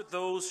comfort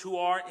those who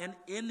are in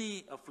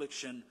any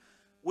affliction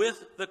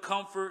with the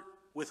comfort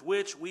with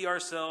which we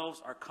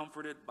ourselves are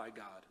comforted by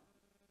God."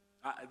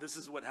 This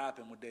is what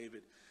happened with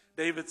David.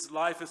 David's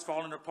life is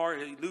falling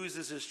apart. He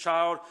loses his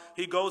child.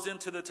 He goes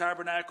into the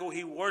tabernacle.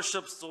 He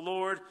worships the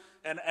Lord.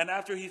 And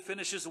after he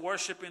finishes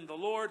worshiping the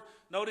Lord,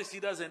 notice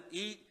he doesn't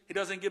eat. He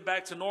doesn't get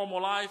back to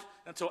normal life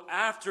until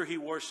after he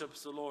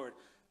worships the Lord.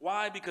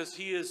 Why? Because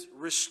he is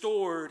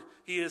restored.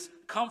 He is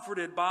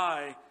comforted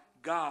by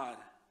God.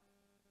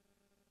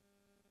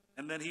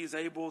 And then he's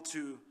able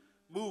to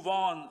move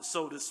on,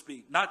 so to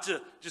speak. Not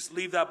to just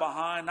leave that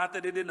behind. Not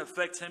that it didn't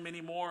affect him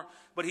anymore.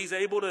 But he's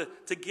able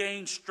to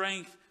gain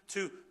strength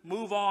to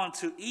move on,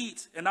 to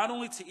eat. And not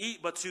only to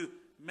eat, but to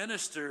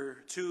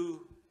minister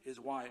to his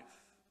wife.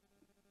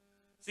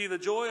 See, the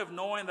joy of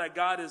knowing that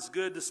God is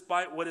good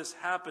despite what is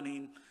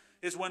happening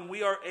is when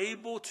we are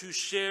able to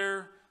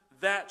share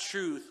that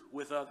truth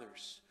with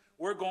others.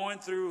 We're going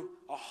through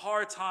a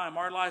hard time.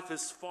 Our life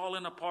is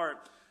falling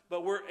apart.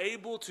 But we're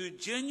able to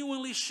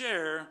genuinely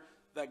share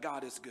that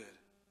God is good.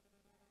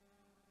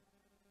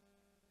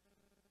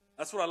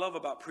 That's what I love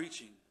about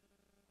preaching.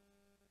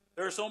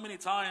 There are so many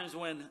times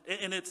when,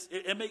 and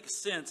it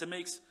makes sense. It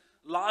makes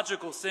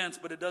logical sense,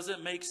 but it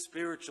doesn't make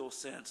spiritual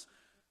sense.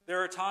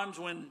 There are times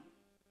when,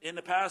 in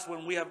the past,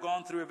 when we have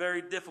gone through a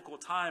very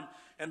difficult time,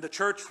 and the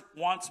church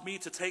wants me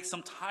to take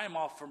some time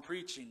off from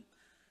preaching.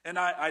 And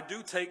I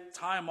do take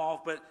time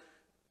off, but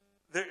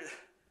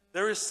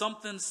there is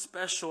something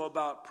special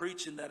about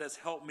preaching that has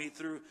helped me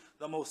through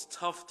the most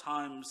tough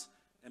times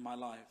in my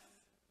life.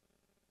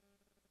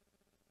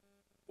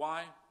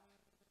 Why?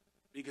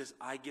 Because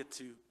I get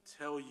to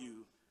tell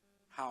you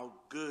how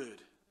good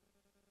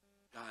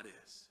God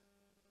is.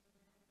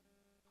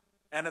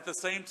 And at the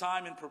same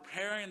time, in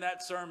preparing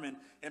that sermon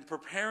and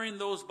preparing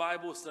those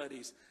Bible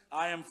studies,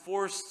 I am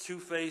forced to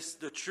face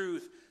the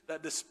truth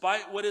that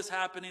despite what is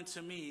happening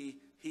to me,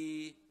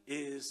 He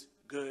is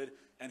good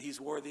and He's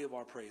worthy of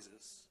our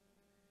praises.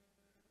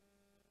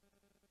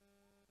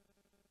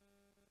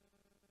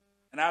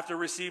 And after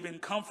receiving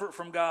comfort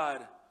from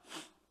God,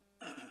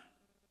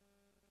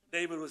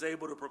 David was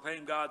able to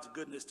proclaim God's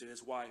goodness to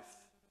his wife.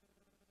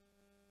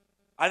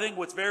 I think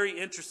what's very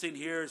interesting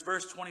here is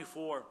verse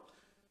 24.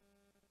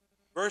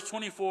 Verse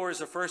 24 is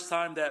the first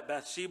time that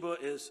Bathsheba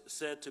is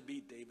said to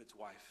be David's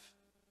wife.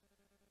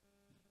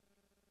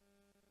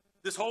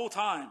 This whole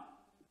time,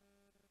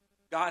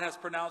 God has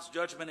pronounced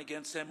judgment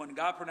against him. When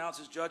God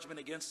pronounces judgment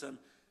against him,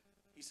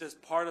 He says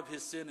part of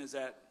his sin is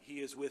that he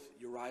is with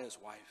Uriah's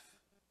wife.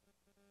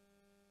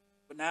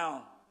 But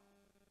now,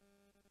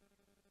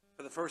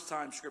 for the first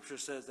time, Scripture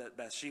says that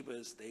Bathsheba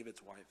is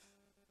David's wife.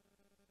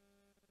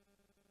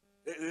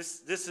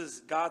 This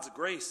is God's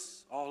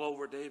grace all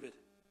over David.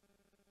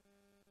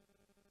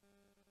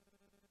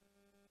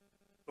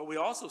 But we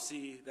also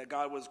see that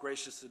God was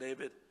gracious to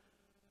David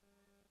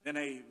in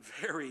a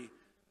very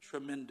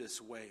tremendous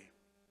way.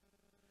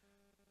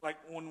 Like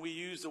when we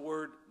use the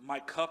word, my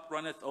cup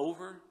runneth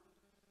over,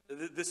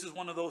 this is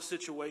one of those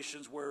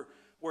situations where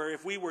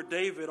if we were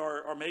David,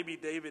 or maybe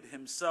David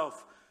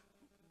himself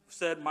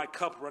said, my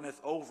cup runneth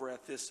over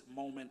at this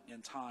moment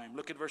in time.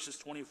 Look at verses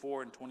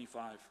 24 and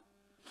 25.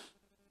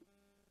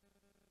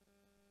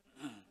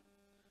 It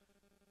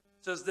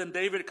says, then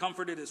David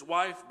comforted his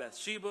wife,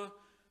 Bathsheba,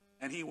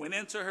 and he went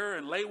into her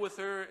and lay with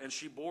her, and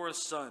she bore a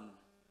son.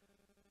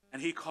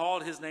 And he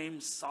called his name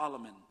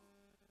Solomon.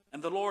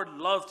 And the Lord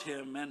loved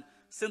him and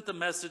sent the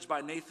message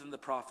by Nathan the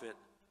prophet.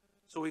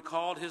 So he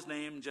called his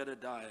name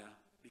Jedediah,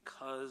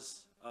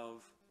 because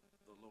of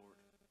the Lord.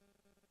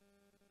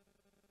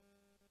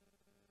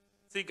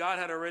 See, God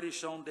had already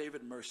shown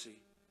David mercy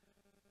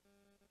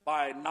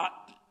by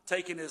not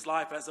taking his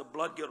life as a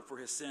blood guilt for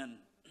his sin.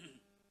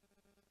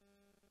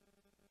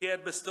 He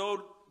had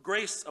bestowed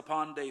grace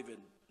upon David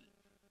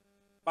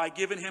by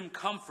giving him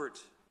comfort,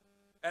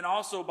 and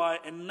also by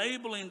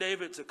enabling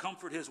David to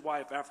comfort his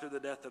wife after the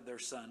death of their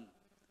son.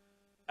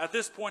 At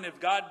this point, if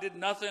God did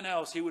nothing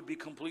else, he would be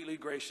completely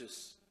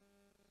gracious.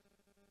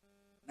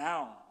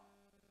 Now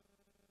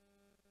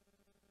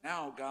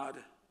God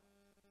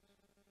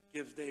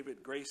gives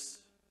David grace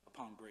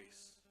upon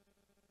grace.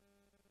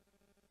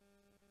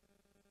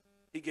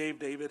 He gave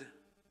David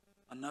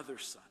another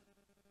son.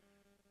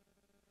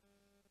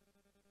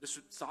 This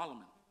was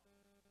Solomon.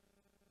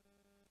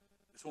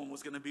 This one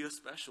was going to be a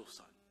special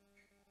son.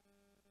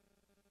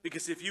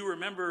 Because if you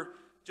remember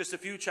just a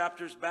few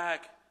chapters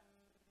back,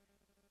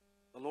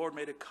 the Lord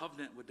made a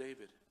covenant with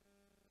David.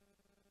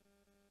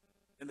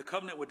 And the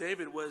covenant with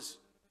David was,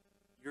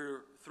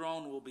 your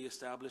throne will be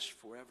established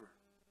forever.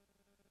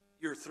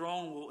 Your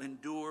throne will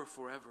endure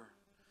forever.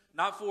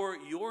 Not for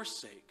your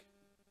sake,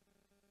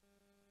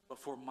 but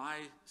for my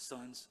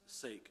son's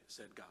sake,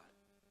 said God.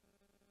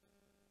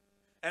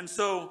 And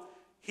so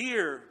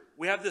here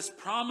we have this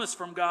promise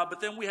from God,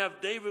 but then we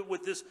have David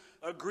with this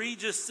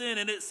egregious sin,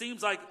 and it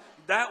seems like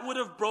that would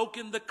have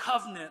broken the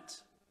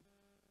covenant.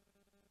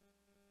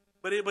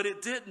 But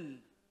it didn't.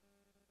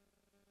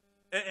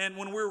 And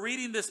when we're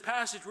reading this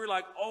passage, we're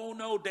like, oh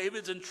no,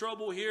 David's in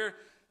trouble here.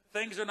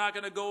 Things are not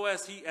going to go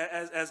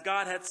as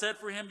God had said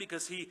for him,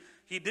 because he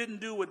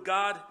didn't do what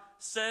God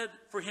said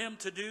for him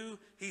to do.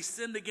 He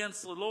sinned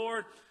against the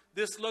Lord.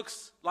 This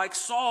looks like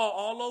Saul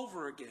all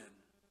over again.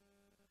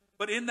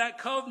 But in that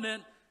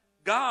covenant,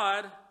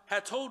 God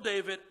had told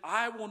David,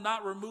 I will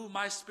not remove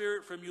my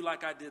spirit from you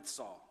like I did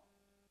Saul.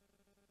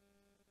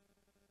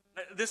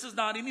 This is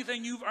not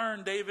anything you've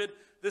earned, David.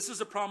 This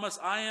is a promise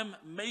I am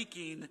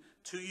making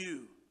to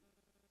you.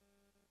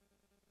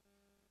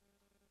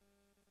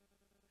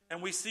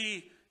 And we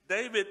see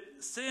David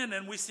sin,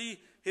 and we see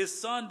his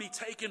son be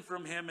taken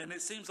from him, and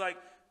it seems like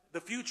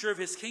the future of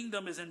his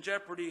kingdom is in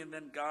jeopardy, and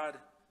then God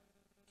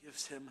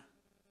gives him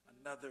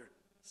another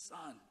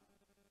son.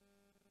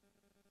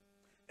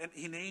 And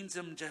he names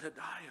him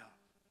Jedediah.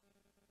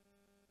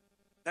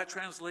 That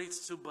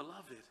translates to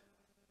beloved.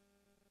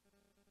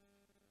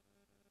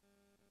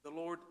 The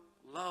Lord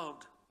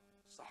loved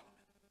Solomon.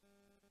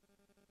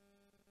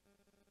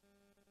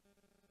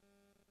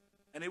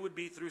 And it would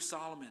be through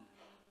Solomon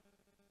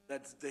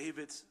that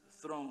David's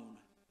throne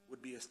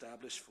would be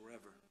established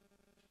forever.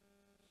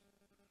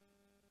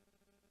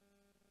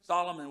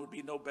 Solomon would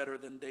be no better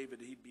than David.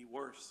 He'd be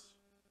worse.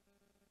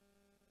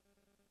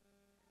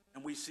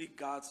 And we see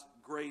God's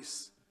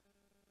grace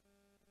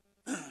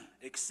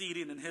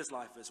exceeding in his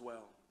life as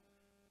well.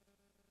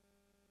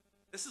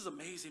 This is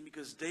amazing,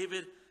 because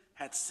David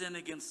had sinned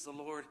against the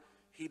Lord.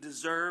 He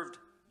deserved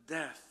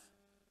death,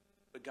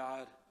 but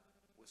God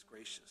was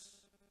gracious.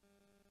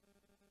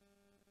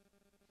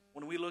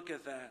 When we look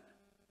at that,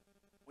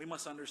 we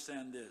must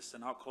understand this,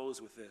 and I'll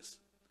close with this.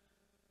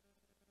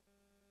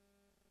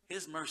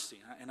 His mercy,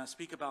 and I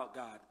speak about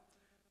God,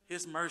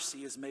 his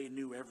mercy is made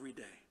new every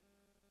day.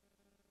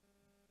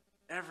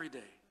 Every day.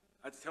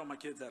 I tell my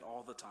kids that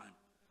all the time.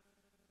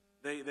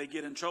 They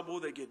get in trouble,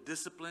 they get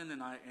disciplined,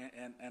 and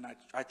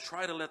I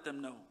try to let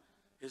them know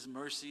his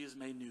mercy is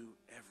made new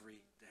every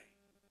day.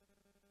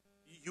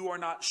 You are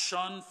not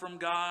shunned from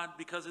God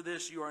because of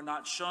this. You are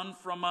not shunned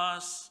from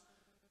us.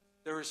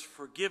 There is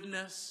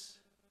forgiveness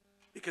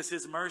because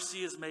his mercy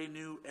is made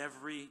new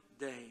every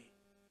day.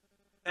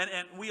 And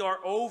we are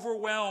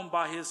overwhelmed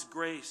by his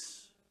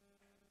grace.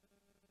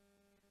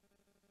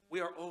 We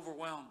are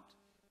overwhelmed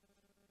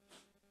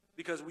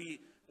because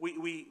we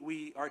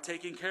are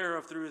taken care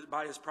of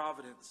by his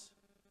providence.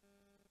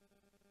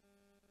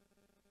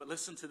 But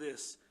listen to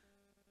this.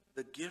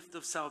 The gift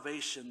of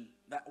salvation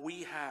that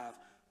we have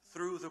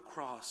through the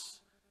cross,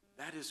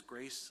 that is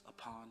grace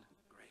upon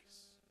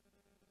grace.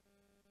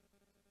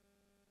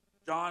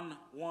 John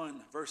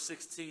 1 verse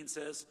 16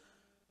 says,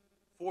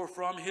 for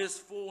from his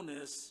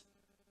fullness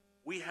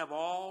we have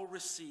all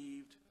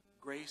received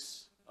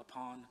grace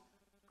upon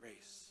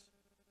grace.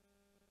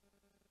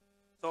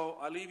 So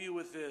I leave you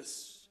with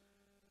this.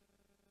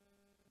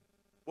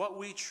 What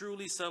we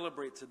truly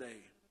celebrate today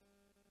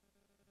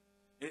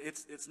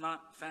It's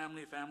not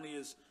family. Family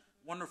is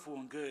wonderful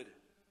and good.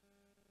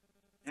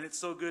 And it's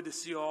so good to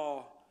see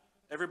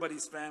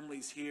everybody's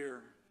families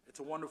here. It's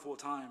a wonderful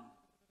time.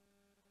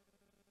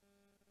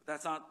 But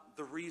that's not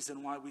the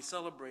reason why we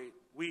celebrate.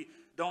 We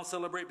don't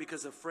celebrate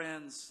because of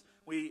friends.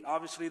 We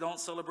obviously don't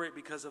celebrate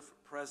because of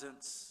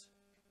presents.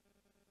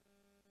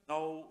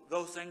 No,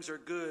 those things are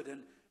good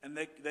and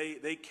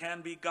they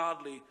can be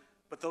godly,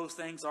 but those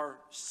things are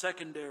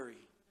secondary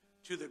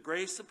to the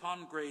grace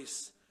upon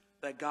grace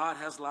that God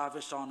has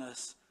lavished on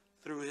us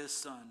through his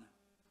Son,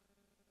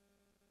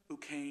 who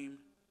came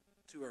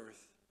to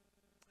earth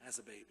as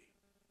a baby.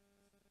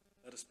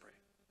 Let us pray.